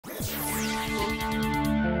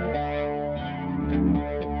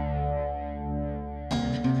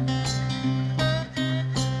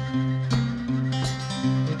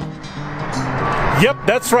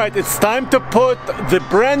That's right, it's time to put the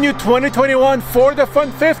brand new 2021 Ford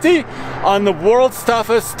F-150 on the world's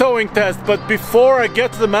toughest towing test. But before I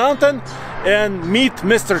get to the mountain and meet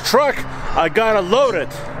Mr. Truck, I gotta load it.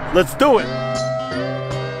 Let's do it.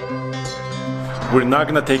 We're not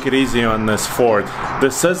gonna take it easy on this Ford.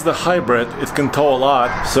 This says the hybrid, it can tow a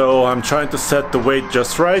lot, so I'm trying to set the weight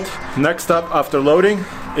just right. Next up, after loading,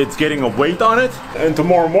 it's getting a weight on it. And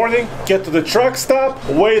tomorrow morning, get to the truck stop,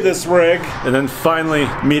 weigh this rig, and then finally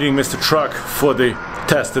meeting Mr. Truck for the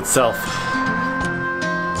test itself.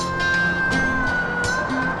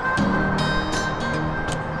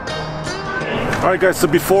 Alright guys, so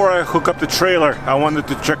before I hook up the trailer, I wanted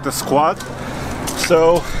to check the squat.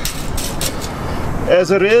 So, as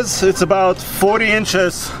it is, it's about 40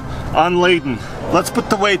 inches unladen. Let's put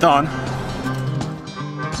the weight on.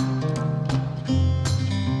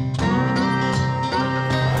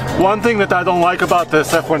 One thing that I don't like about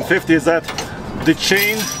this F-150 is that the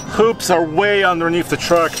chain hoops are way underneath the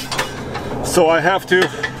truck. So I have to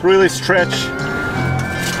really stretch,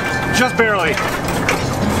 just barely.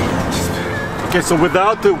 Okay, so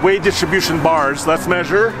without the weight distribution bars, let's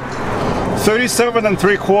measure 37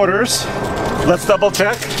 3/4. Let's double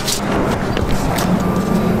check.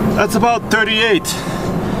 That's about 38.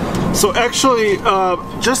 So actually,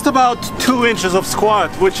 just about 2 inches of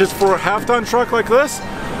squat, which is for a half-ton truck like this,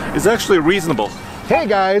 is actually reasonable. Hey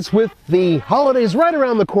guys, with the holidays right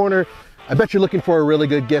around the corner, I bet you're looking for a really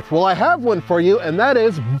good gift. Well, I have one for you, and that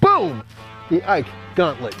is, boom, the Ike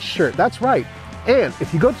Gauntlet shirt. That's right. And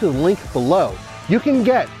if you go to the link below, you can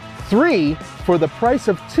get 3 for the price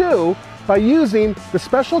of 2 by using the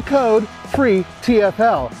special code free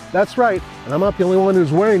TFL. That's right, and I'm not the only one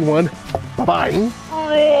who's wearing one. Bye-bye.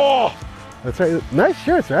 Oh, that's right. Nice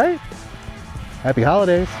shirts, right? Happy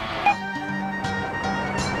holidays.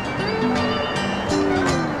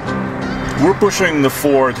 We're pushing the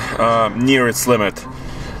Ford near its limit.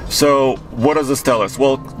 So what does this tell us?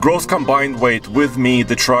 Well, gross combined weight with me,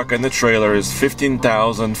 the truck, and the trailer is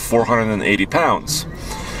 15,480 pounds.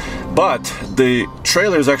 But the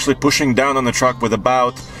trailer is actually pushing down on the truck with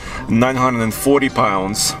about 940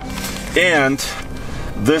 pounds. And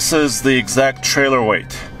this is the exact trailer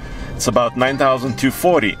weight. It's about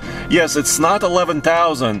 9,240. Yes, it's not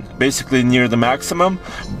 11,000, basically near the maximum,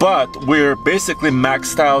 but we're basically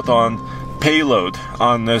maxed out on payload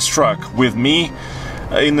on this truck with me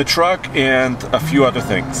in the truck and a few other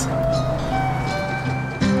things.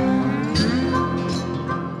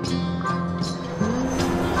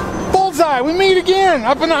 Bullseye, we meet again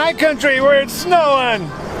up in the high country where it's snowing.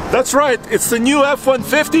 That's right, it's the new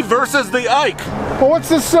F-150 versus the Ike. Well, what's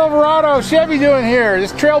this Silverado Chevy doing here,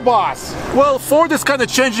 this trail boss? Well, Ford is kind of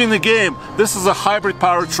changing the game. This is a hybrid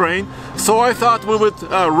powertrain, so I thought we would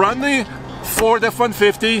run the Ford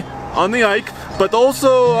F-150 on the Ike, but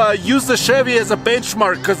also use the Chevy as a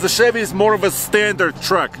benchmark because the Chevy is more of a standard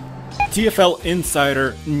truck. TFL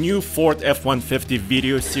Insider new Ford F-150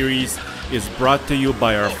 video series is brought to you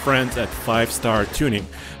by our friends at 5 Star Tuning.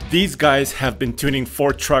 These guys have been tuning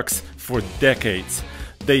Ford trucks for decades.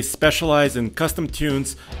 They specialize in custom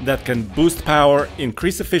tunes that can boost power,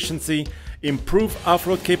 increase efficiency, improve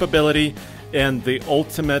off-road capability, and the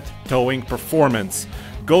ultimate towing performance.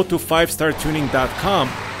 Go to 5startuning.com,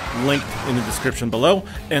 linked in the description below,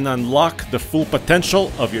 and unlock the full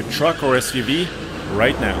potential of your truck or SUV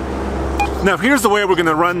right now. Now here's the way we're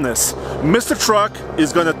gonna run this. Mr. Truck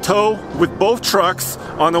is gonna tow with both trucks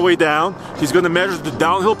on the way down. He's gonna measure the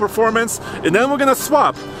downhill performance, and then we're gonna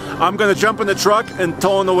swap. I'm gonna jump in the truck and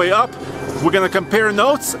tow on the way up. We're gonna compare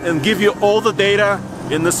notes and give you all the data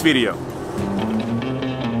in this video.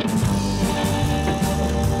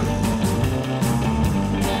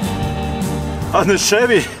 On the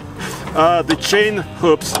Chevy, the chain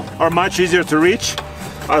hoops are much easier to reach.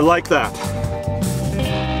 I like that.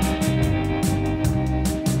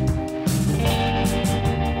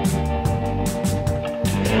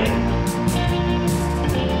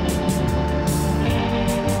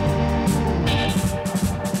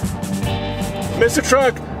 Mr.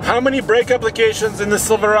 Truck, how many brake applications in the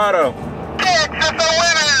Silverado? It's a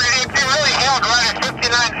winner. It really held right at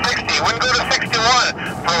 59.60. Wouldn't go to 61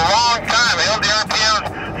 for a long time. It held the RPMs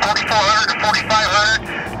 4,400 to 4,500.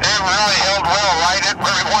 It really held well right at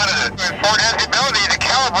where we wanted it. And Ford has the ability to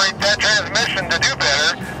calibrate that transmission to do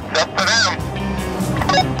better. It's up to them.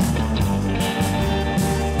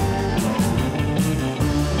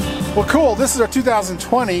 Well, cool. This is our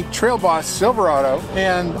 2020 Trail Boss Silverado.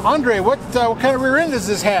 And Andre, what kind of rear end does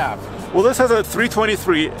this have? Well, this has a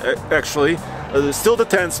 323 actually. still the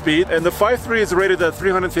 10-speed, and the 5.3 is rated at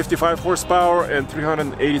 355 horsepower and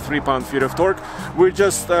 383 pound-feet of torque. We're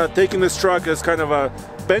just taking this truck as kind of a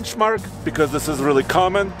benchmark because this is really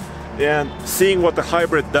common, and seeing what the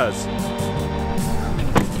hybrid does.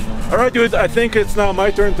 All right, dude, I think it's now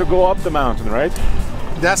my turn to go up the mountain, right?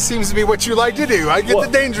 That seems to be what you like to do. I get the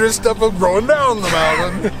dangerous stuff of going down the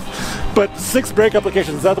mountain. But 6 brake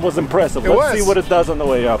applications, that was impressive. Let's see what it does on the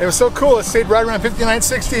way up. It was so cool. It stayed right around 59,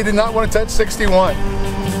 60. It did not want to touch 61.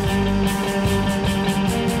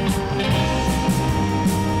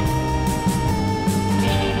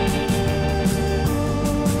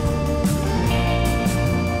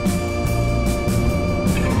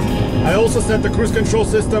 I also set the cruise control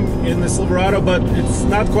system in the Silverado, but it's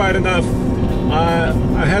not quite enough.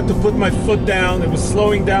 I had to put my foot down. It was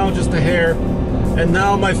slowing down just a hair, and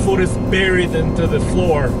now my foot is buried into the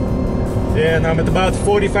floor. And I'm at about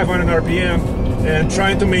 4,500 RPM and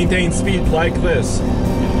trying to maintain speed like this.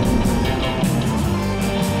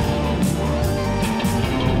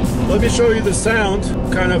 Let me show you the sound,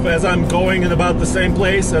 kind of as I'm going in about the same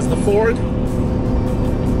place as the Ford.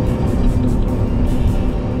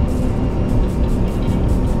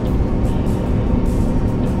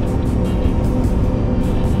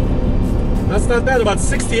 That's not bad, about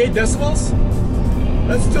 68 decibels.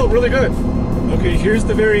 That's still really good. Okay, here's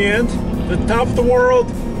the very end. The top of the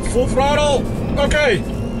world, full throttle. Okay,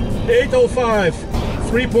 805,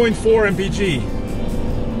 3.4 mpg.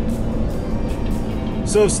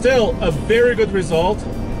 So still a very good result.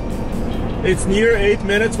 It's near 8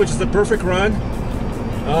 minutes, which is the perfect run.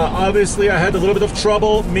 Obviously, I had a little bit of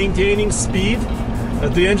trouble maintaining speed.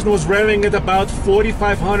 The engine was revving at about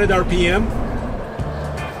 4,500 RPM.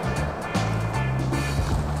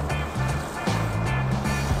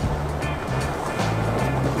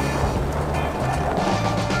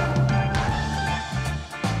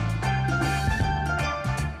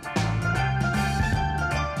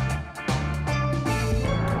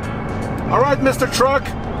 All right, Mr. Truck,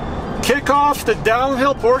 kick off the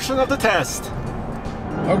downhill portion of the test.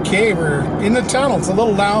 Okay, we're in the tunnel. It's a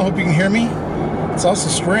little loud. Hope you can hear me. It's also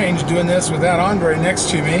strange doing this without Andre next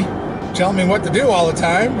to me, telling me what to do all the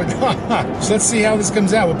time. But so let's see how this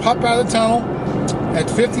comes out. We'll pop out of the tunnel at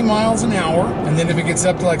 50 miles an hour, and then if it gets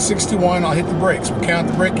up to like 61, I'll hit the brakes. We'll count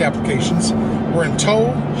the brake applications. We're in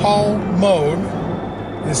tow haul mode.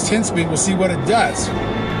 This 10-speed, we'll see what it does.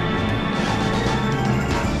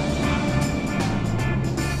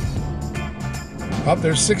 Up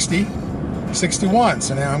there's 60, 61.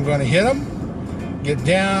 So now I'm going to hit them, get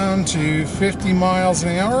down to 50 miles an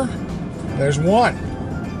hour. There's 1.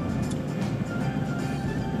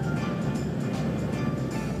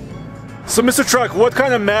 So, Mr. Truck, what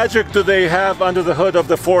kind of magic do they have under the hood of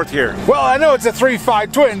the Ford here? Well, I know it's a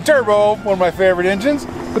 3.5 twin turbo, one of my favorite engines,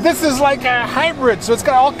 but this is like a hybrid, so it's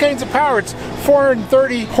got all kinds of power. It's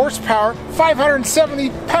 430 horsepower,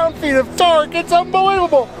 570 pound-feet of torque. It's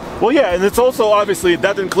unbelievable. Well, yeah, and it's also, obviously,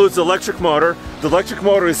 that includes the electric motor. The electric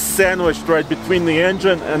motor is sandwiched right between the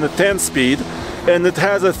engine and the 10-speed, and it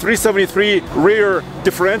has a 373 rear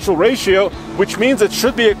differential ratio, which means it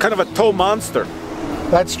should be a kind of a tow monster.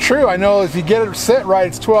 That's true. I know if you get it set right,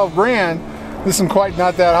 it's 12 grand. This isn't quite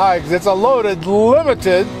not that high because it's a loaded,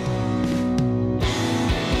 limited.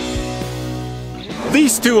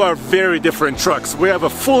 These two are very different trucks. We have a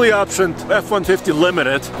fully optioned F-150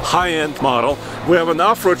 Limited high-end model. We have an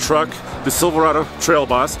off-road truck, the Silverado Trail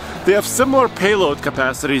Boss. They have similar payload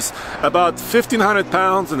capacities, about 1,500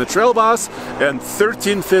 pounds in the Trail Boss and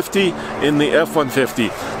 1,350 in the F-150.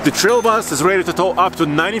 The Trail Boss is rated to tow up to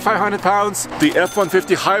 9,500 pounds. The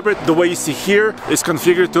F-150 Hybrid, the way you see here, is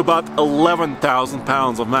configured to about 11,000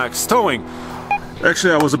 pounds of max towing.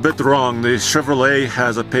 Actually, I was a bit wrong. The Chevrolet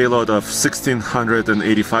has a payload of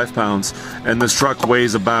 1,685 pounds, and this truck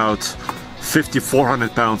weighs about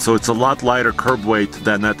 5,400 pounds, so it's a lot lighter curb weight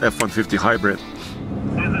than that F-150 Hybrid. Is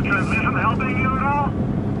the transmission helping you at all?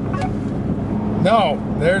 No,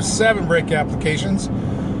 there's 7 brake applications. I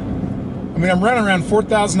mean, I'm running around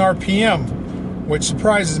 4,000 RPM, which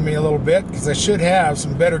surprises me a little bit because I should have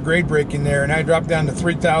some better grade braking there, and I dropped down to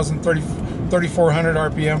 3,400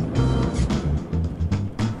 RPM.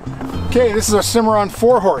 Okay, this is a Cimarron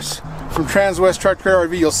 4-horse from Transwest Truck Trailer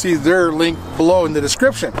RV. You'll see their link below in the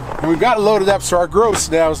description. And we've got it loaded up, so our gross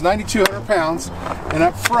now is 9,200 pounds. And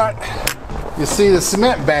up front, you see the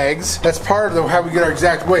cement bags. That's part of how we get our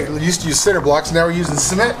exact weight. We used to use cinder blocks, now we're using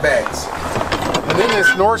cement bags. And then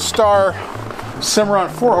this North Star Cimarron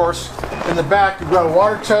 4-horse. In the back, we've got a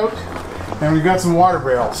water tote, and we've got some water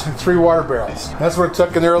barrels, 3 water barrels. That's what it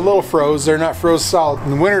took, and they're a little froze. They're not froze solid. In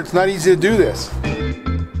the winter, it's not easy to do this.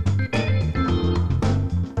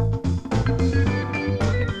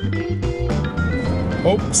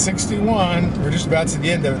 Oh, 61. We're just about to the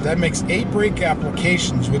end of it. That makes 8 brake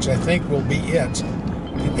applications, which I think will be it.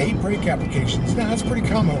 8 brake applications. Now, that's pretty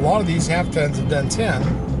common. A lot of these half tons have done 10.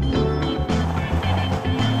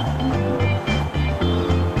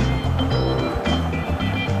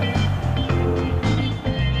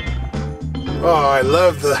 Oh, I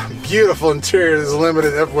love the beautiful interior of this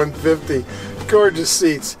limited F-150. Gorgeous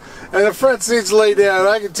seats. And the front seats lay down.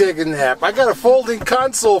 I can take a nap. I got a folding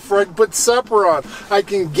console for I can put supper on. I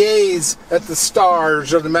can gaze at the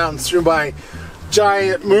stars of the mountains through my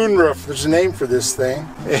giant moonroof. There's a name for this thing.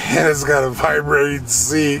 And it's got a vibrating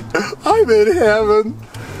seat. I'm in heaven.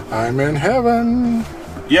 I'm in heaven.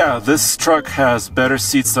 Yeah, this truck has better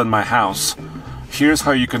seats than my house. Here's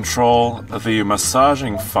how you control the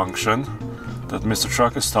massaging function that Mr.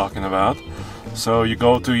 Truck is talking about. So you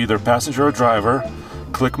go to either passenger or driver,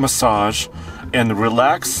 click massage, and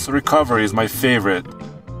relax recovery is my favorite.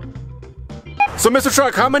 So Mr.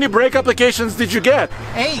 Truck, how many brake applications did you get?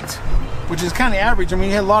 8, which is kind of average. I mean,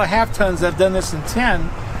 you had a lot of half tons that have done this in 10.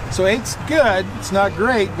 So 8's good. It's not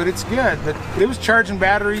great, but it's good. But it was charging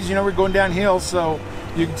batteries. You know, we're going downhill, so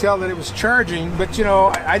you can tell that it was charging. But you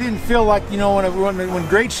know, I didn't feel like, you know, when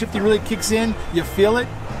grade shifting really kicks in, you feel it.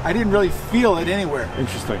 I didn't really feel it anywhere.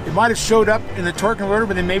 Interesting. It might have showed up in the torque converter,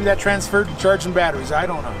 but then maybe that transferred to charging batteries. I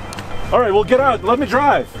don't know. All right, well, get out. Let me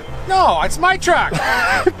drive. No, it's my truck.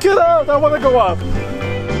 Get out. I want to go up.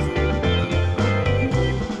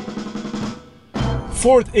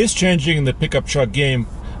 Ford is changing the pickup truck game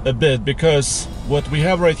a bit because what we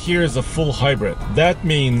have right here is a full hybrid. That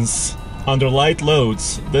means under light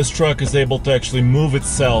loads, this truck is able to actually move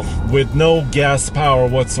itself with no gas power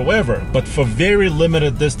whatsoever, but for very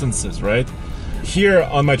limited distances, right? Here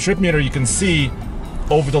on my trip meter, you can see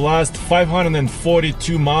over the last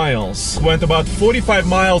 542 miles, went about 45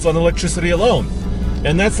 miles on electricity alone.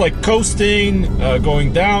 And that's like coasting,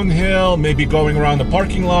 going downhill, maybe going around the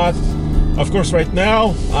parking lot. Of course, right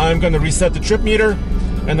now, I'm gonna reset the trip meter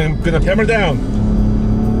and I'm gonna hammer down.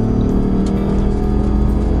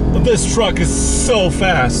 This truck is so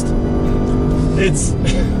fast. It's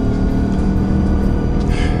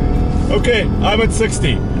okay. I'm at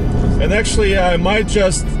 60, and actually, I might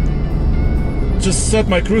just set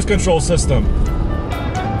my cruise control system.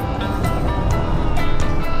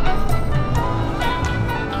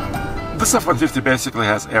 This F-150 basically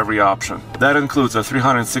has every option. That includes a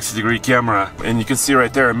 360-degree camera, and you can see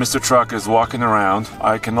right there, Mr. Truck is walking around.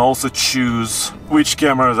 I can also choose which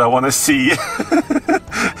cameras I want to see.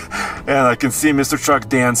 And I can see Mr. Truck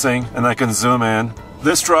dancing, and I can zoom in.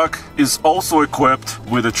 This truck is also equipped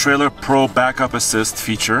with a Trailer Pro Backup Assist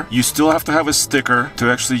feature. You still have to have a sticker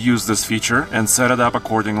to actually use this feature and set it up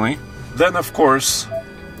accordingly. Then, of course,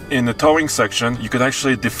 in the towing section, you can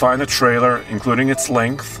actually define a trailer, including its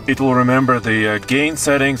length. It will remember the gain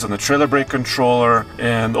settings on the trailer brake controller,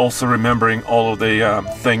 and also remembering all of the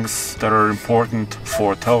things that are important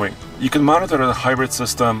for towing. You can monitor the hybrid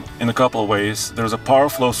system in a couple of ways. There's a power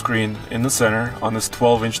flow screen in the center on this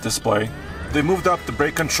 12-inch display. They moved up the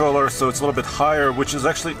brake controller so it's a little bit higher, which is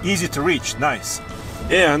actually easy to reach. Nice.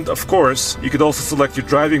 And of course, you could also select your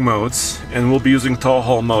driving modes, and we'll be using tow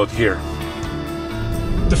haul mode here.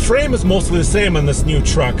 The frame is mostly the same on this new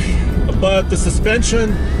truck, but the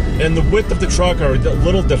suspension and the width of the truck are a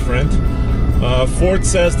little different. Ford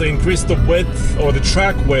says they increased the width, or the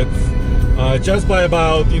track width, just by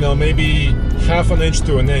about, maybe half an inch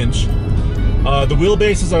to an inch. The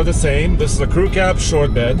wheelbases are the same. This is a crew cab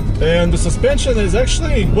short bed, and the suspension is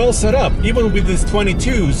actually well set up. Even with these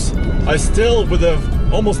 22s, I still, with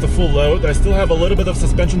almost a full load, I still have a little bit of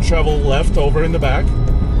suspension travel left over in the back,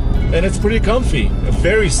 and it's pretty comfy,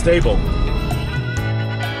 very stable.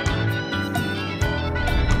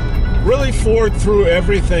 Really, Ford threw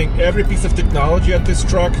everything, every piece of technology at this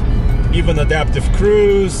truck, even adaptive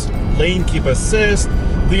cruise, lane keep assist.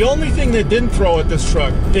 The only thing they didn't throw at this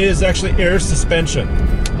truck is actually air suspension.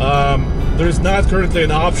 There is not currently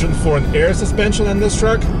an option for an air suspension on this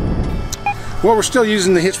truck. Well, we're still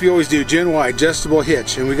using the hitch we always do, Gen Y, adjustable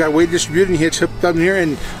hitch. And we got a weight distributing hitch hooked up in here,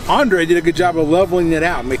 and Andre did a good job of leveling it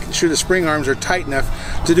out, making sure the spring arms are tight enough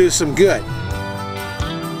to do some good.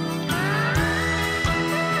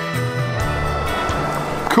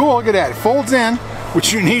 Cool, look at that. It folds in,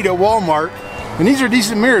 which you need at Walmart. And these are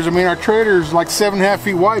decent mirrors. I mean, our trailer's like 7.5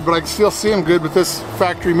 feet wide, but I can still see them good with this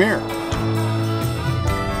factory mirror.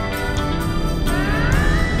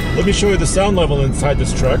 Let me show you the sound level inside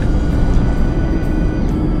this truck.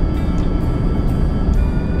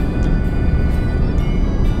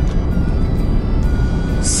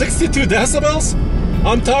 $62 decibels?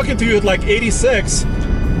 I'm talking to you at like 86.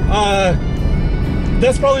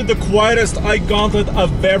 That's probably the quietest Ike Gauntlet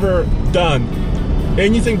I've ever done.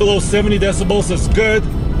 Anything below 70 decibels is good.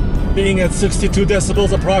 Being at 62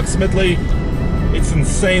 decibels approximately, it's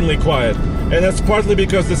insanely quiet. And that's partly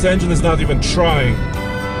because this engine is not even trying.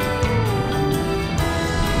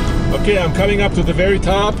 Okay, I'm coming up to the very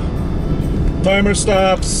top. Timer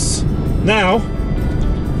stops now.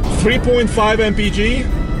 3.5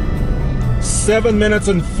 mpg, 7 minutes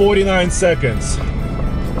and 49 seconds.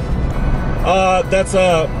 That's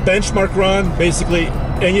a benchmark run. Basically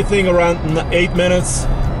anything around 8 minutes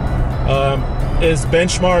is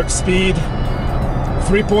benchmark speed.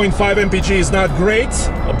 3.5 mpg is not great,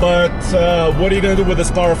 but what are you going to do with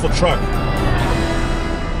this powerful truck?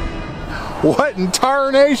 What in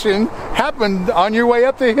tarnation happened on your way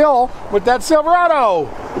up the hill with that Silverado?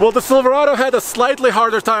 Well, the Silverado had a slightly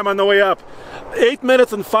harder time on the way up. 8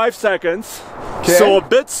 minutes and 5 seconds, so a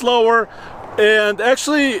bit slower. And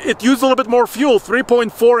actually, it used a little bit more fuel,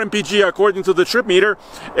 3.4 mpg according to the trip meter,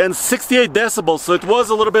 and 68 decibels, so it was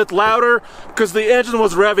a little bit louder because the engine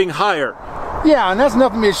was revving higher. Yeah, and that's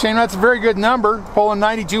nothing to be ashamed of. That's a very good number, pulling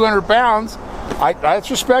 9,200 pounds.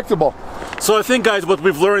 That's respectable. So I think, guys, what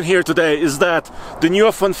we've learned here today is that the new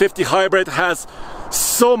F-150 hybrid has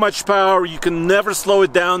so much power, you can never slow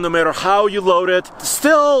it down no matter how you load it.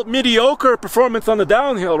 Still mediocre performance on the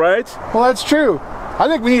downhill, right? Well, that's true. I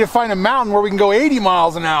think we need to find a mountain where we can go 80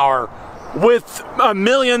 miles an hour. With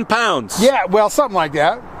 1,000,000 pounds. Yeah, well, something like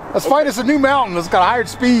that. Let's find us a new mountain that's got higher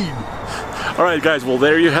speed. All right, guys, well,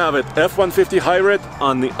 there you have it. F-150 hybrid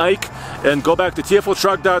on the Ike. And go back to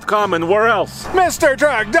TFLtruck.com and where else?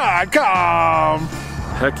 MrTruck.com.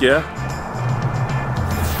 Heck yeah.